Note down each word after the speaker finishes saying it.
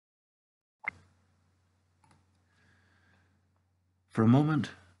For a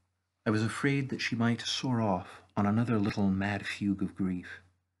moment, I was afraid that she might soar off on another little mad fugue of grief,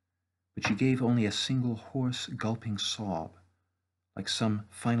 but she gave only a single hoarse, gulping sob, like some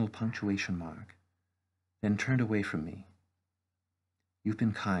final punctuation mark, then turned away from me. "You've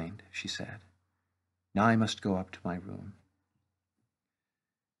been kind," she said. "Now I must go up to my room."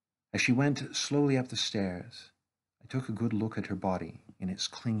 As she went slowly up the stairs, I took a good look at her body in its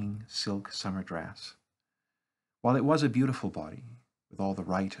clinging silk summer dress. While it was a beautiful body, with all the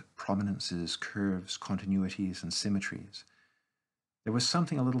right prominences, curves, continuities, and symmetries, there was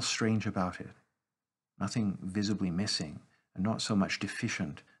something a little strange about it, nothing visibly missing, and not so much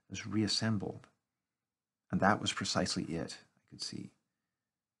deficient as reassembled. And that was precisely it, I could see.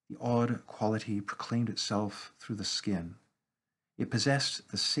 The odd quality proclaimed itself through the skin. It possessed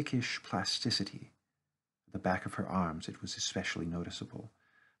the sickish plasticity. At the back of her arms it was especially noticeable,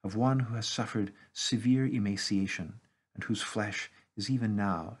 of one who has suffered severe emaciation and whose flesh is even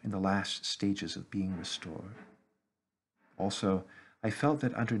now in the last stages of being restored. Also, I felt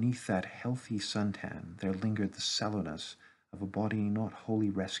that underneath that healthy suntan there lingered the sallowness of a body not wholly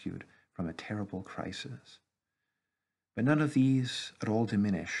rescued from a terrible crisis. But none of these at all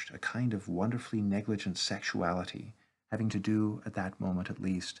diminished a kind of wonderfully negligent sexuality having to do, at that moment at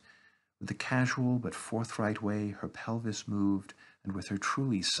least, with the casual but forthright way her pelvis moved and with her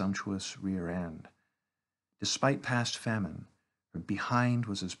truly sumptuous rear end. Despite past famine, her behind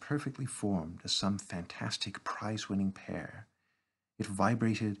was as perfectly formed as some fantastic prize-winning pear. It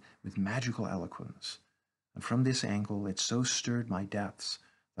vibrated with magical eloquence, and from this angle it so stirred my depths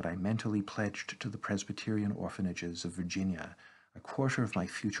that I mentally pledged to the Presbyterian orphanages of Virginia a quarter of my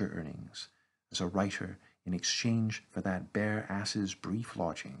future earnings, as a writer in exchange for that bare ass's brief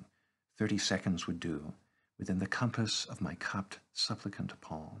lodging. 30 seconds would do, within the compass of my cupped, supplicant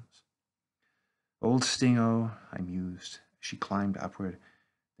palms. Old Stingo, I mused, as she climbed upward,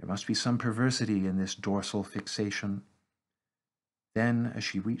 there must be some perversity in this dorsal fixation. Then, as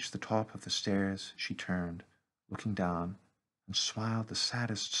she reached the top of the stairs, she turned, looking down, and smiled the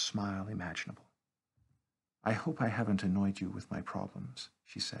saddest smile imaginable. "I hope I haven't annoyed you with my problems,"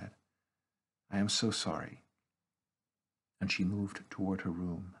 she said. "I am so sorry." And she moved toward her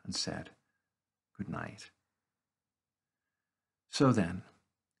room and said, "Good night." So then,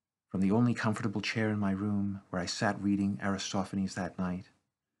 from the only comfortable chair in my room, where I sat reading Aristophanes that night,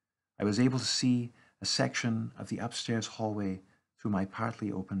 I was able to see a section of the upstairs hallway through my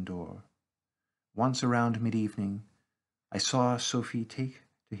partly open door. Once around mid-evening, I saw Sophie take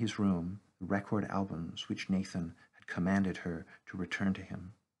to his room the record albums which Nathan had commanded her to return to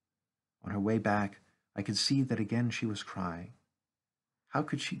him. On her way back, I could see that again she was crying. How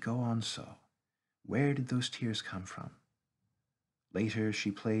could she go on so? Where did those tears come from? Later,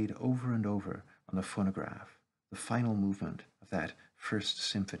 she played over and over on the phonograph the final movement of that first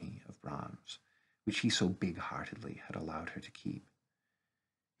symphony of Brahms, which he so big-heartedly had allowed her to keep.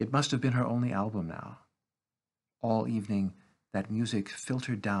 It must have been her only album now. All evening, that music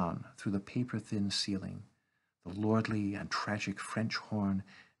filtered down through the paper-thin ceiling, the lordly and tragic French horn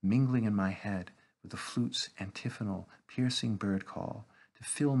mingling in my head with the flute's antiphonal, piercing bird call to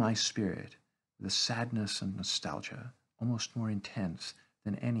fill my spirit with a sadness and nostalgia almost more intense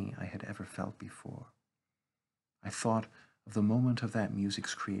than any I had ever felt before. I thought of the moment of that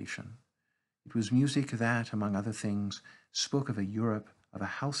music's creation. It was music that, among other things, spoke of a Europe of a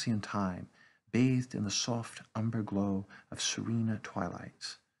halcyon time, bathed in the soft umber glow of serene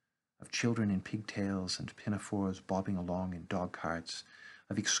twilights, of children in pigtails and pinafores bobbing along in dog-carts,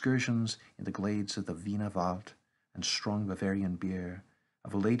 of excursions in the glades of the Wiener Wald and strong Bavarian beer,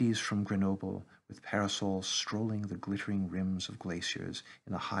 of ladies from Grenoble with parasols strolling the glittering rims of glaciers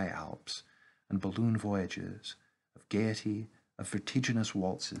in the high Alps, and balloon voyages, of gaiety, of vertiginous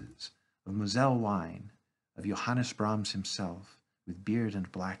waltzes, of Moselle wine, of Johannes Brahms himself, with beard and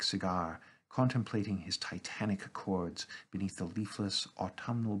black cigar, contemplating his titanic chords beneath the leafless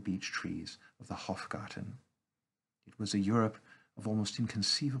autumnal beech trees of the Hofgarten. It was a Europe of almost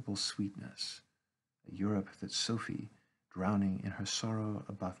inconceivable sweetness, a Europe that Sophie, drowning in her sorrow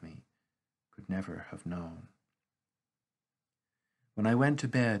above me, could never have known. When I went to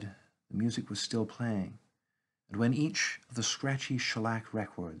bed, the music was still playing, and when each of the scratchy shellac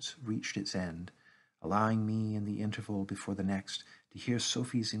records reached its end, allowing me in the interval before the next to hear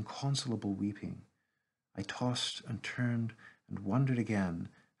Sophie's inconsolable weeping, I tossed and turned and wondered again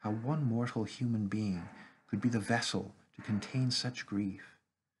how one mortal human being could be the vessel to contain such grief.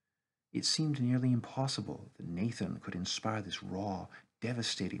 It seemed nearly impossible that Nathan could inspire this raw,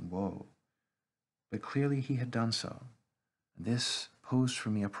 devastating woe. But clearly he had done so, and this posed for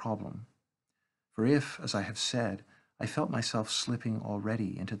me a problem. For if, as I have said, I felt myself slipping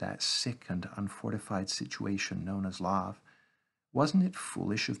already into that sick and unfortified situation known as love. Wasn't it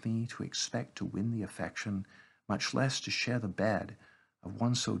foolish of me to expect to win the affection, much less to share the bed, of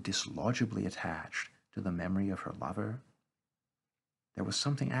one so dislodgibly attached to the memory of her lover? There was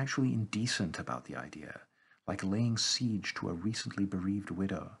something actually indecent about the idea, like laying siege to a recently bereaved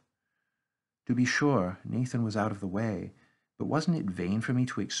widow. To be sure, Nathan was out of the way, but wasn't it vain for me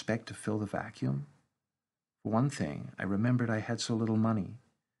to expect to fill the vacuum? For one thing, I remembered I had so little money.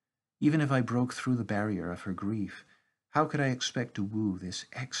 Even if I broke through the barrier of her grief, how could I expect to woo this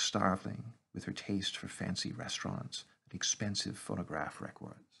ex-starveling with her taste for fancy restaurants and expensive phonograph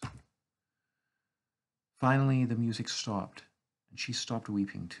records? Finally, the music stopped, and she stopped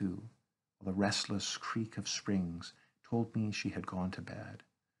weeping too, while the restless creak of springs told me she had gone to bed.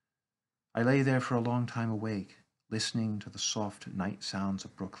 I lay there for a long time awake, listening to the soft night sounds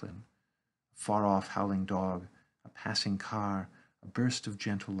of Brooklyn, a far-off howling dog, a passing car, a burst of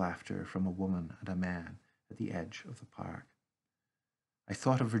gentle laughter from a woman and a man at the edge of the park. I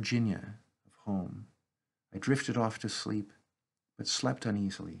thought of Virginia, of home. I drifted off to sleep, but slept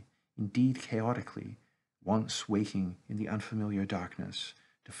uneasily, indeed chaotically, once waking in the unfamiliar darkness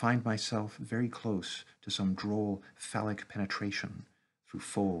to find myself very close to some droll phallic penetration through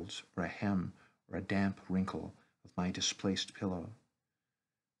folds or a hem or a damp wrinkle of my displaced pillow.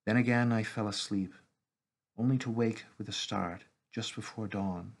 Then again I fell asleep, only to wake with a start just before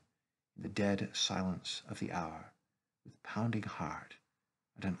dawn, in the dead silence of the hour, with pounding heart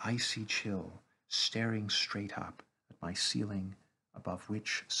and an icy chill staring straight up at my ceiling above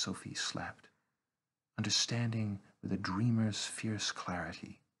which Sophie slept, understanding with a dreamer's fierce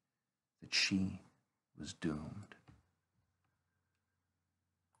clarity that she was doomed.